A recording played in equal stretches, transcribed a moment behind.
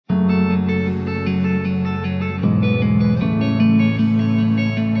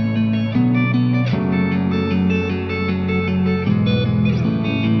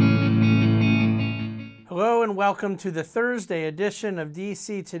welcome to the Thursday edition of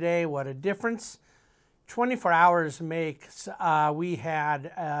DC Today. What a difference 24 hours makes. We had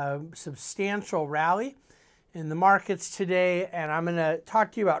a substantial rally in the markets today, and I'm going to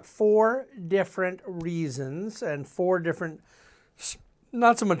talk to you about four different reasons and four different,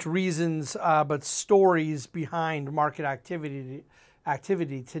 not so much reasons, but stories behind market activity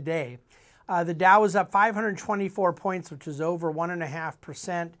today. The Dow was up 524 points, which is over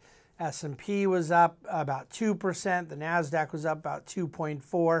 1.5%. S&P was up about 2%. The NASDAQ was up about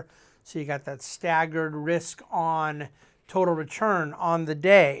 2.4%. So you got that staggered risk on total return on the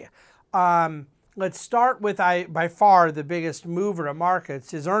day. Let's start with by far the biggest mover of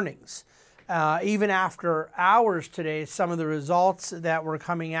markets is earnings. Even after hours today, some of the results that were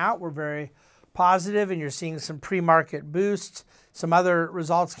coming out were very positive, and you're seeing some pre-market boosts. Some other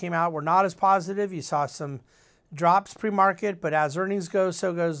results came out were not as positive. You saw some drops pre-market, but as earnings go,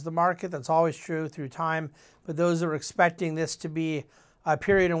 so goes the market. That's always true through time. But those that are expecting this to be a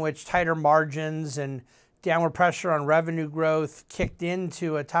period in which tighter margins and downward pressure on revenue growth kicked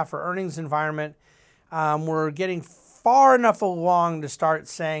into a tougher earnings environment, we're getting far enough along to start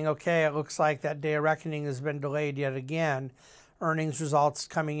saying, okay, it looks like that day of reckoning has been delayed yet again. Earnings results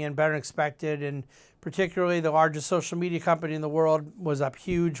coming in better than expected, and particularly the largest social media company in the world was up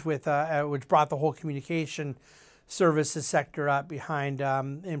huge, with which brought the whole communication services sector up behind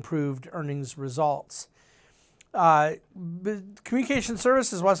improved earnings results. Communication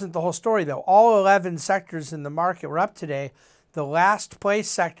services wasn't the whole story, though. All 11 sectors in the market were up today. The last place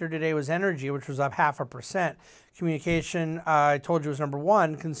sector today was energy, which was up 0.5%. Communication, I told you, was number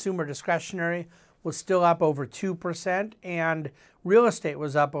one. Consumer discretionary was still up over 2%, and real estate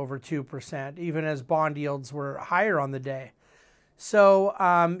was up over 2%, even as bond yields were higher on the day.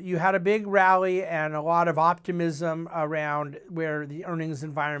 So you had a big rally and a lot of optimism around where the earnings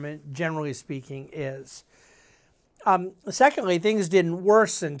environment, generally speaking, is. Secondly, things didn't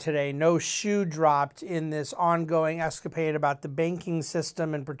worsen today. No shoe dropped in this ongoing escapade about the banking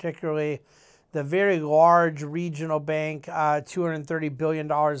system, and particularly the very large regional bank, $230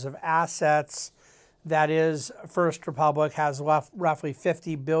 billion of assets. That is, First Republic has roughly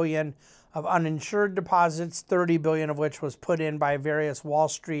 $50 billion of uninsured deposits, $30 billion of which was put in by various Wall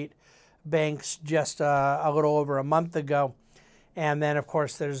Street banks just a little over a month ago. And then, of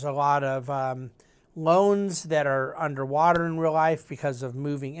course, there's a lot of loans that are underwater in real life because of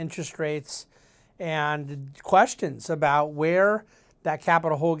moving interest rates, and questions about where that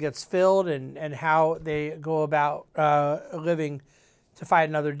capital hole gets filled and how they go about living to fight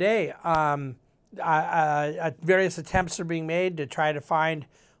another day. Various attempts are being made to try to find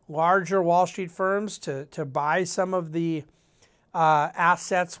larger Wall Street firms to buy some of the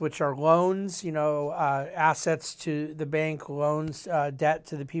assets, which are loans, assets to the bank, loans, debt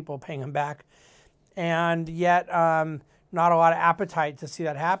to the people paying them back. And yet not a lot of appetite to see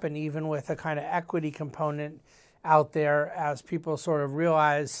that happen, even with a kind of equity component out there, as people sort of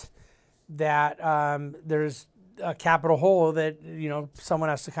realize that there's a capital hole that, someone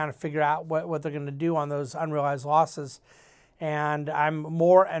has to kind of figure out what they're going to do on those unrealized losses. And I'm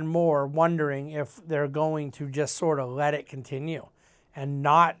more and more wondering if they're going to just sort of let it continue and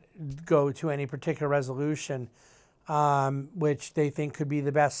not go to any particular resolution, which they think could be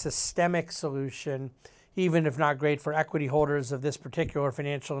the best systemic solution, even if not great for equity holders of this particular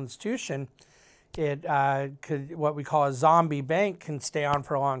financial institution. It could, what we call a zombie bank, can stay on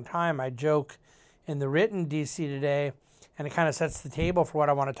for a long time. I joke in the written DC today, and it kind of sets the table for what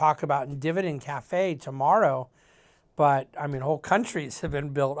I want to talk about in Dividend Cafe tomorrow. But, I mean, whole countries have been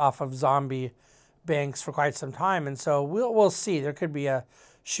built off of zombie banks for quite some time. And so we'll see. There could be a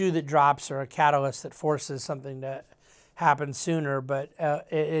shoe that drops or a catalyst that forces something to happen sooner. But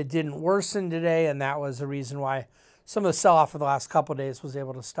it didn't worsen today, and that was the reason why some of the sell-off of the last couple of days was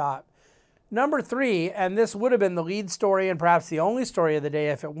able to stop. Number three, and this would have been the lead story and perhaps the only story of the day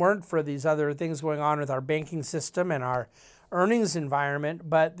if it weren't for these other things going on with our banking system and our earnings environment,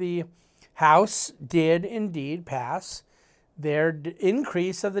 but the House did indeed pass their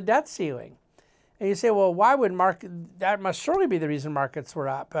increase of the debt ceiling. And you say, well, why would that must surely be the reason markets were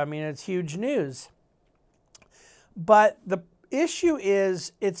up. I mean, it's huge news. But the issue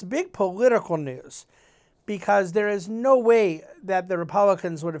is it's big political news, because there is no way that the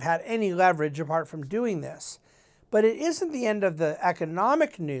Republicans would have had any leverage apart from doing this. But it isn't the end of the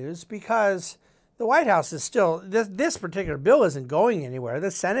economic news, because the White House is still, this particular bill isn't going anywhere. The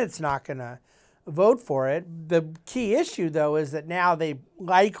Senate's not going to vote for it. The key issue, though, is that now they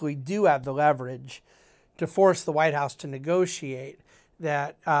likely do have the leverage to force the White House to negotiate.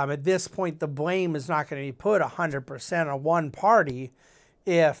 That at this point, the blame is not going to be put 100% on one party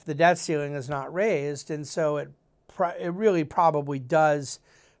if the debt ceiling is not raised. And so it it really probably does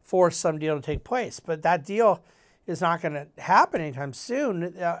force some deal to take place. But that deal is not going to happen anytime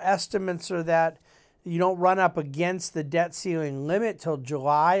soon. Estimates are that you don't run up against the debt ceiling limit till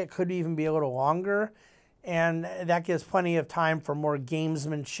July. It could even be a little longer. And that gives plenty of time for more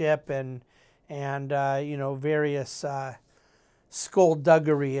gamesmanship and various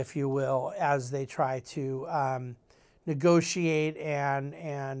skullduggery, if you will, as they try to negotiate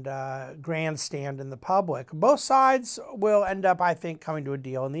and grandstand in the public. Both sides will end up, I think, coming to a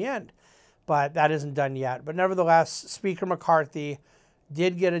deal in the end, but that isn't done yet. But nevertheless, Speaker McCarthy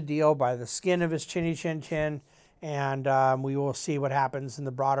did get a deal by the skin of his chinny chin chin, and we will see what happens in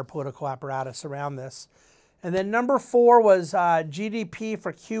the broader political apparatus around this. And then number 4 was GDP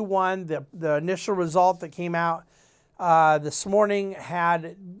for Q1. The initial result that came out this morning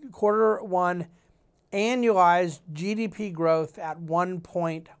had Q1 annualized GDP growth at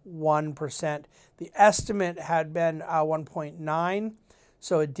 1.1%. The estimate had been 1.9,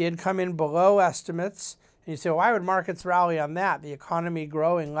 so it did come in below estimates. And you say, well, why would markets rally on that? The economy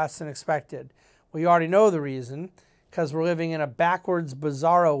growing less than expected. Well, you already know the reason, because we're living in a backwards,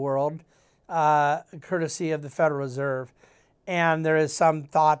 bizarro world, courtesy of the Federal Reserve. And there is some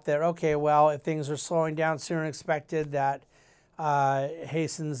thought that, okay, well, if things are slowing down sooner than expected, that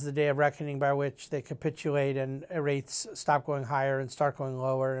hastens the day of reckoning by which they capitulate and rates stop going higher and start going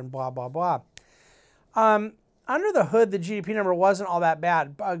lower and blah, blah, blah. Under the hood, the GDP number wasn't all that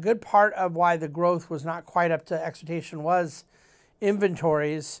bad. A good part of why the growth was not quite up to expectation was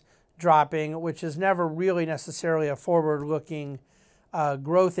inventories dropping, which is never really necessarily a forward-looking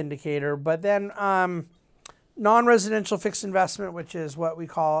growth indicator. But then non-residential fixed investment, which is what we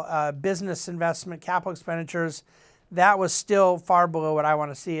call business investment, capital expenditures, that was still far below what I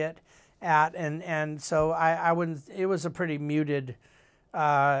want to see it at. And so I wouldn't, it was a pretty muted,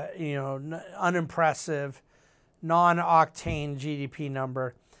 unimpressive, non-octane GDP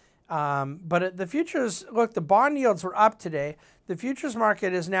number. But the futures, look, the bond yields were up today. The futures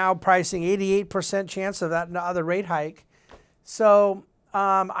market is now pricing 88% chance of that other rate hike. So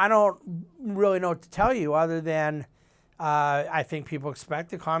I don't really know what to tell you other than I think people expect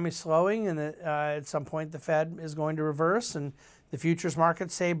the economy slowing and that at some point the Fed is going to reverse. And the futures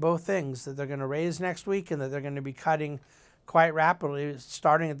markets say both things, that they're going to raise next week and that they're going to be cutting quite rapidly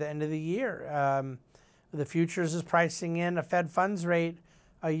starting at the end of the year. The futures is pricing in a Fed funds rate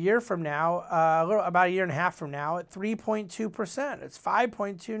a year from now, about a year and a half from now, at 3.2%. It's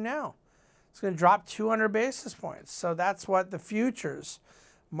 5.2 now. It's going to drop 200 basis points. So that's what the futures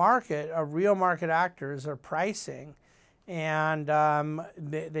market, real market actors, are pricing. And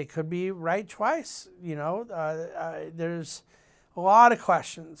they could be right twice. There's a lot of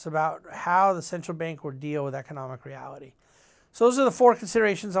questions about how the central bank will deal with economic reality. So those are the 4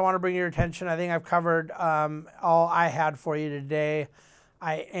 considerations I want to bring to your attention. I think I've covered all I had for you today.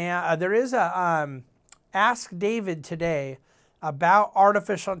 There is a Ask David today about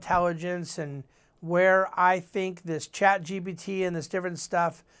artificial intelligence and where I think this ChatGPT and this different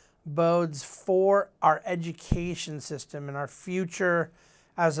stuff bodes for our education system and our future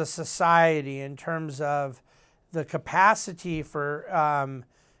as a society in terms of the capacity for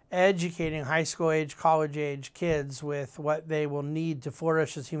educating high school age, college age kids with what they will need to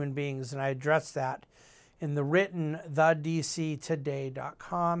flourish as human beings. And I address that in the written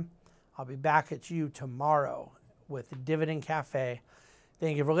thedctoday.com. I'll be back at you tomorrow with the Dividend Cafe.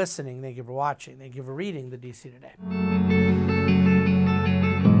 Thank you for listening. Thank you for watching. Thank you for reading the DC Today.